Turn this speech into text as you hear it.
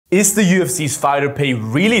Is the UFC's fighter pay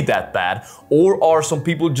really that bad, or are some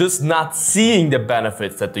people just not seeing the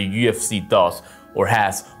benefits that the UFC does or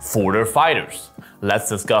has for their fighters? Let's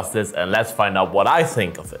discuss this and let's find out what I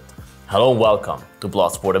think of it. Hello and welcome to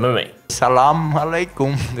Bloodsport MMA. Salam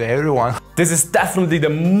alaikum to everyone. This is definitely the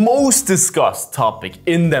most discussed topic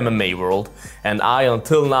in the MMA world, and I,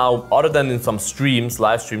 until now, other than in some streams,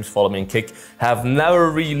 live streams, follow me and kick, have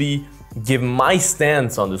never really given my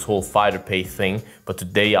stance on this whole fighter pay thing, but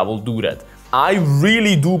today I will do that. I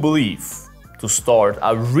really do believe, to start,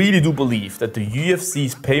 I really do believe that the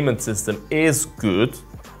UFC's payment system is good,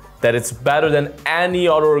 that it's better than any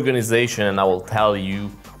other organization, and I will tell you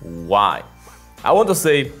why. I want to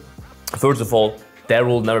say, first of all, there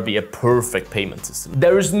will never be a perfect payment system.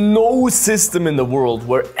 There is no system in the world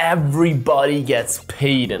where everybody gets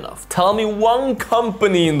paid enough. Tell me one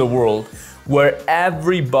company in the world where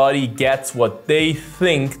everybody gets what they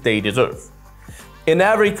think they deserve. In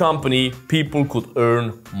every company, people could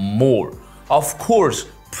earn more. Of course,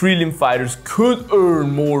 prelim fighters could earn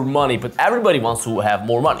more money, but everybody wants to have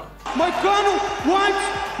more money. My colonel wants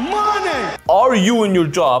money! Are you in your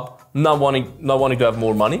job not wanting to have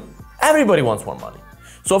more money? Everybody wants more money.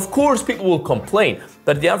 So of course people will complain,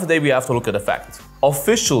 but at the end of the day we have to look at the facts.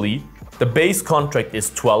 Officially, the base contract is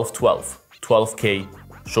 12-12. 12K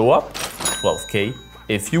show up, 12K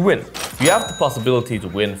if you win. You have the possibility to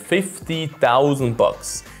win 50,000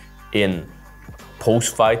 bucks in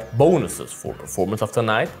post-fight bonuses for performance of the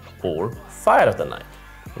night or fight of the night,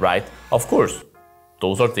 right? Of course,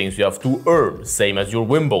 those are things you have to earn, same as your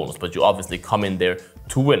win bonus, but you obviously come in there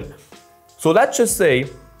to win. So let's just say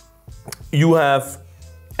you have,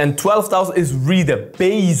 and 12,000 is really the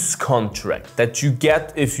base contract that you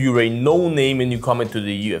get if you're a no-name and you come into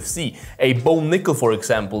the UFC. A Bo Nickel, for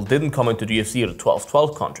example, didn't come into the UFC at a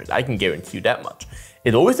 12-12 contract. I can guarantee you that much.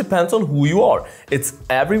 It always depends on who you are. It's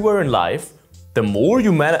everywhere in life. The more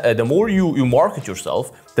you market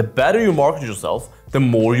yourself, the better you market yourself, the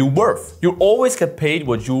more you're worth. You always get paid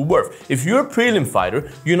what you're worth. If you're a prelim fighter,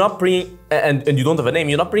 you're not bringing, and you don't have a name,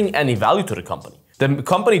 you're not bringing any value to the company. The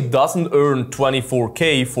company doesn't earn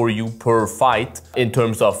 24K for you per fight in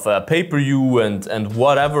terms of pay-per-view and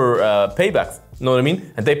whatever payback, you know what I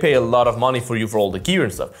mean? And they pay a lot of money for you for all the gear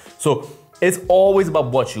and stuff. So it's always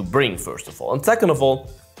about what you bring, first of all. And second of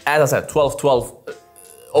all, as I said, 12-12,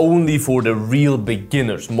 only for the real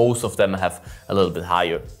beginners. Most of them have a little bit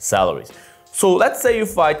higher salaries. So let's say you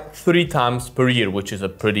fight 3 times per year, which is a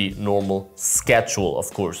pretty normal schedule.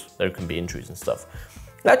 Of course, there can be injuries and stuff.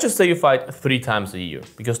 Let's just say you fight 3 times a year,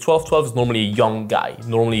 because 12-12 is normally a young guy.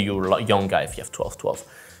 Normally you're a young guy if you have 12-12,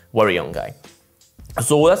 very young guy.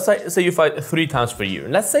 So let's say you fight 3 times per year.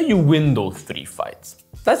 Let's say you win those 3 fights.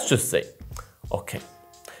 Let's just say, okay.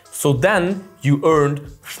 So then you earned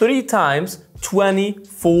 3 times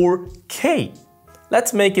 24K.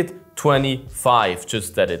 Let's make it 25,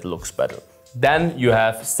 just that it looks better. Then you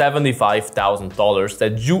have $75,000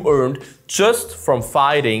 that you earned just from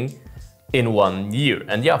fighting in 1 year.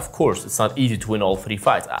 And yeah, of course, it's not easy to win all 3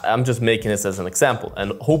 fights. I'm just making this as an example.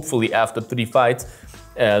 And hopefully after 3 fights,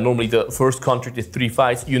 normally the first contract is 3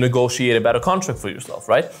 fights, you negotiate a better contract for yourself,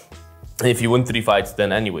 right? And if you win 3 fights,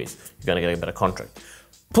 then anyways, you're gonna get a better contract.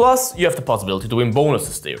 Plus, you have the possibility to win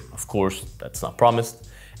bonuses there. Of course, that's not promised.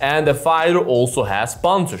 And the fighter also has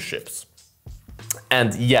sponsorships.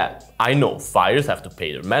 And yeah, I know fighters have to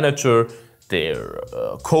pay their manager, their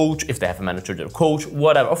coach, if they have a manager, their coach,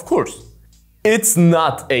 whatever, of course. It's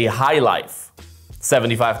not a high life,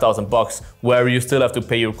 75,000 bucks, where you still have to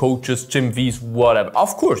pay your coaches, gym fees, whatever.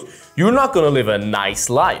 Of course, you're not gonna live a nice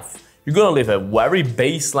life. You're gonna live a very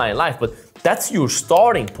baseline life, but that's your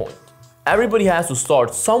starting point. Everybody has to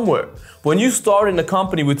start somewhere. When you start in a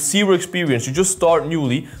company with 0 experience, you just start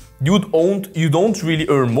newly, you don't really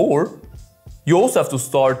earn more. You also have to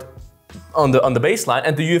start on the baseline,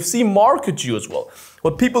 and the UFC markets you as well.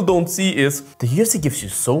 What people don't see is the UFC gives you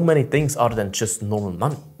so many things other than just normal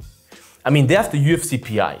money. I mean, they have the UFC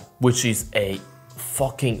PI, which is a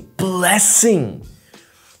fucking blessing.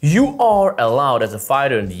 You are allowed as a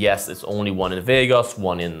fighter, and yes, it's only one in Vegas,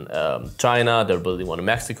 one in China, they're building one in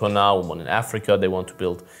Mexico now, one in Africa they want to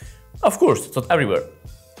build. Of course, it's not everywhere.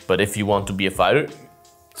 But if you want to be a fighter,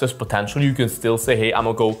 there's potential. You can still say, hey, I'm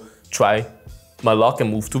gonna go try my luck and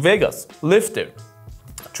move to Vegas, live there,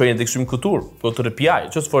 train at Extreme Couture, go to the PI,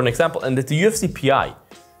 just for an example. And at the UFC PI,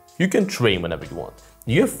 you can train whenever you want.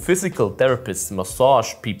 You have physical therapists,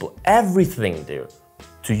 massage people, everything there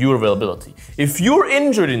to your availability. If you're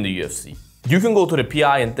injured in the UFC, you can go to the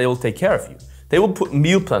PI and they will take care of you. They will put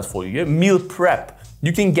meal plans for you. You have meal prep.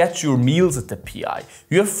 You can get your meals at the PI.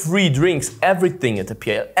 You have free drinks, everything at the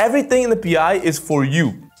PI. Everything in the PI is for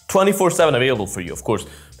you. 24/7 available for you. Of course,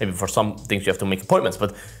 maybe for some things you have to make appointments,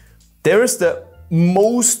 but there is the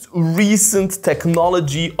most recent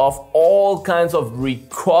technology of all kinds of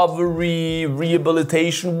recovery,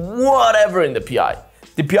 rehabilitation, whatever in the PI.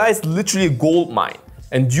 The PI is literally a gold mine,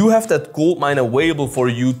 and you have that gold mine available for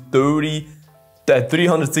you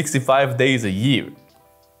 365 days a year.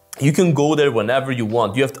 You can go there whenever you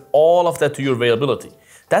want. You have all of that to your availability.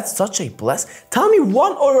 That's such a bless. Tell me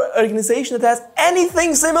one organization that has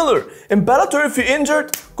anything similar. In Bellator, if you're injured,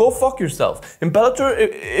 go fuck yourself. In Bellator,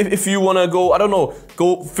 if you wanna go, I don't know, go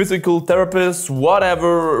physical therapist, whatever,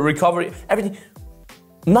 recovery, everything.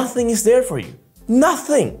 Nothing is there for you.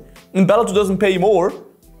 Nothing. And Bellator doesn't pay more,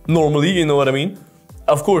 normally, you know what I mean?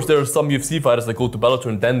 Of course, there are some UFC fighters that go to Bellator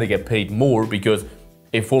and then they get paid more because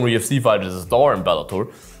a former UFC fighter is a star in Bellator.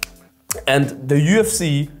 And the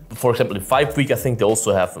UFC, for example, in 5 Week, I think they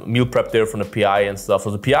also have meal prep there from the PI and stuff.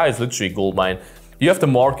 So the PI is literally a gold mine. You have the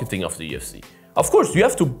marketing of the UFC. Of course, you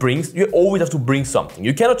always have to bring something.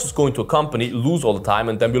 You cannot just go into a company, lose all the time,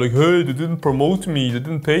 and then be like, hey, they didn't promote me, they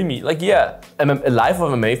didn't pay me. Like, yeah, a life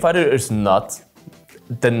of an MMA fighter is not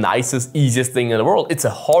the nicest, easiest thing in the world. It's a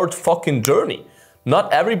hard fucking journey.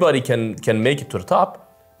 Not everybody can make it to the top.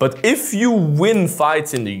 But if you win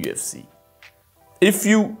fights in the UFC, if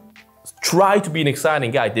you try to be an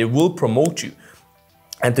exciting guy, they will promote you.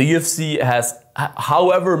 And the UFC has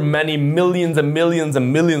however many millions and millions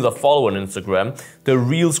and millions of followers on Instagram. The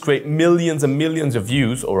reels create millions and millions of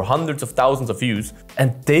views or hundreds of thousands of views,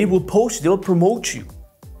 and they will post you, they will promote you.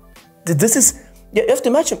 This is, yeah, you have to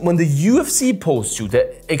imagine when the UFC posts you,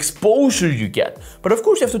 the exposure you get. But of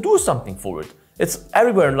course you have to do something for it. It's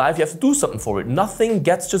everywhere in life, you have to do something for it. Nothing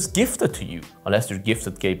gets just gifted to you, unless you're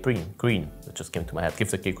gifted Gabe Green. That just came to my head,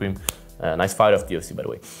 gifted Gabe Green. Nice fighter of the UFC, by the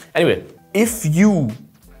way. Anyway, if you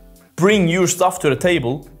bring your stuff to the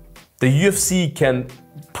table, the UFC can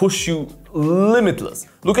push you limitless.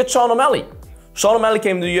 Look at Sean O'Malley. Sean O'Malley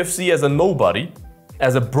came to the UFC as a nobody,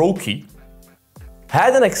 as a brokey,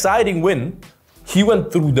 had an exciting win. He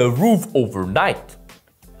went through the roof overnight.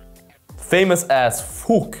 Famous as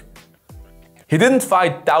fuck. He didn't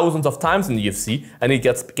fight thousands of times in the UFC and he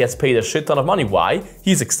gets paid a shit ton of money. Why?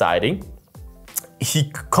 He's exciting. He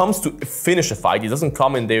comes to finish a fight. He doesn't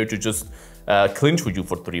come in there to just clinch with you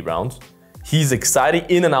for 3 rounds. He's exciting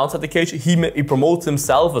in and outside the cage. He promotes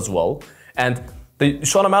himself as well. And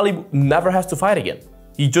Sean O'Malley never has to fight again.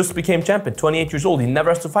 He just became champion, 28 years old. He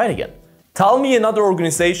never has to fight again. Tell me another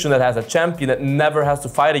organization that has a champion that never has to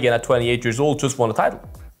fight again at 28 years old, just won a title.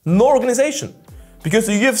 No organization. Because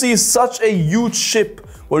the UFC is such a huge ship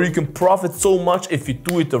where you can profit so much if you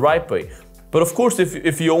do it the right way. But of course,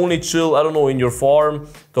 if you only chill, I don't know, in your farm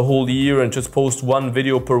the whole year and just post 1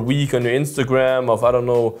 video per week on your Instagram of, I don't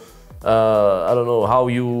know, how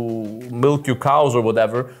you milk your cows or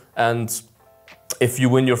whatever, and if you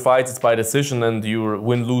win your fights, it's by decision and you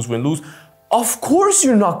win, lose, of course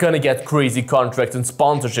you're not gonna get crazy contracts and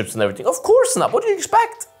sponsorships and everything. Of course not. What do you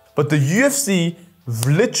expect? But the UFC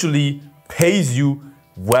literally pays you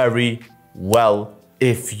very well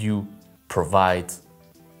if you provide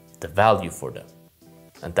the value for them.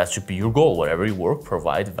 And that should be your goal. Wherever you work,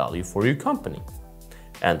 provide value for your company.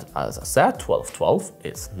 And as I said, 12-12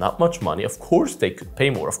 is not much money. Of course they could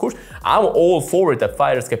pay more. Of course, I'm all for it that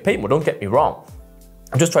fighters get paid more. Don't get me wrong.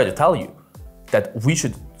 I'm just trying to tell you that we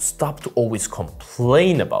should stop to always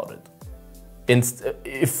complain about it.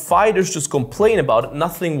 If fighters just complain about it,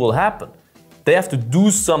 nothing will happen. They have to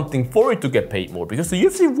do something for it to get paid more, because the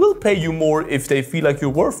UFC will pay you more if they feel like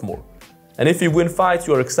you're worth more. And if you win fights,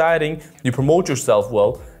 you're exciting, you promote yourself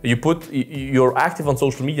well, you're active on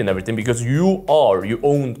social media and everything, because you are your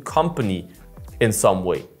own company in some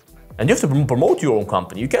way. And you have to promote your own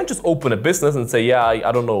company. You can't just open a business and say, yeah,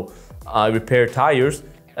 I don't know, I repair tires,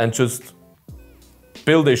 and just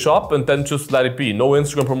build a shop and then just let it be. No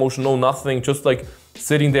Instagram promotion, no nothing, just like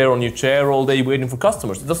sitting there on your chair all day waiting for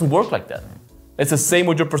customers. It doesn't work like that. It's the same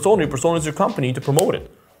with your persona. Your persona is your company, you need to promote it.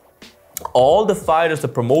 All the fighters that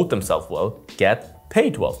promote themselves well get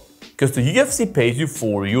paid well, because the UFC pays you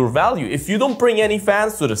for your value. If you don't bring any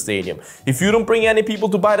fans to the stadium, if you don't bring any people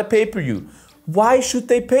to buy the pay-per-view, why should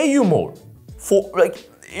they pay you more? For, like,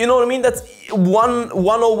 you know what I mean? That's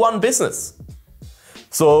 101 business.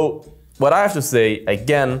 So what I have to say,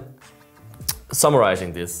 again,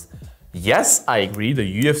 summarizing this, yes, I agree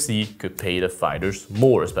the UFC could pay the fighters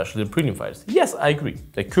more, especially the premium fighters. Yes, I agree.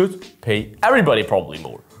 They could pay everybody probably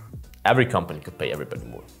more. Every company could pay everybody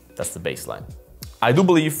more. That's the baseline. I do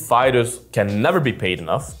believe fighters can never be paid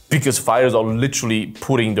enough, because fighters are literally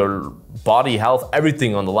putting their body, health,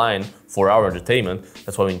 everything on the line for our entertainment.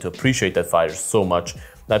 That's why we need to appreciate that fighters so much.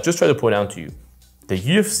 Now, just try to point out to you, the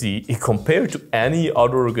UFC, compared to any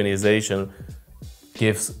other organization,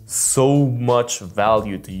 gives so much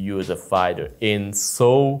value to you as a fighter in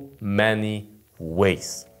so many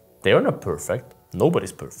ways. They are not perfect,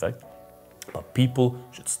 nobody's perfect, but people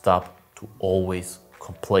should stop to always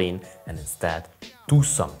complain and instead do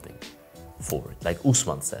something for it. Like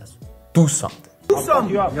Usman says, do something. Do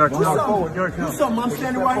something. Do something. Do something. I'm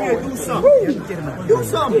standing right here. Do something. Do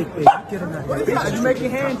something. You make your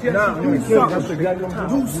hands here. Do something.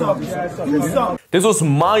 Do something. Do something. This was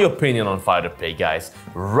my opinion on Fighter Pay, guys.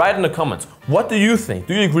 Write in the comments. What do you think?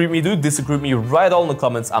 Do you agree with me? Do you disagree with me? Write all in the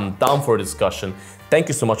comments. I'm down for a discussion. Thank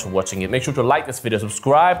you so much for watching it. Make sure to like this video,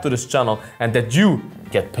 subscribe to this channel, and that you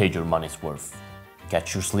get paid your money's worth.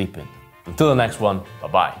 Catch you sleeping. Until the next one,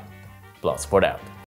 bye-bye. Bloodsport out.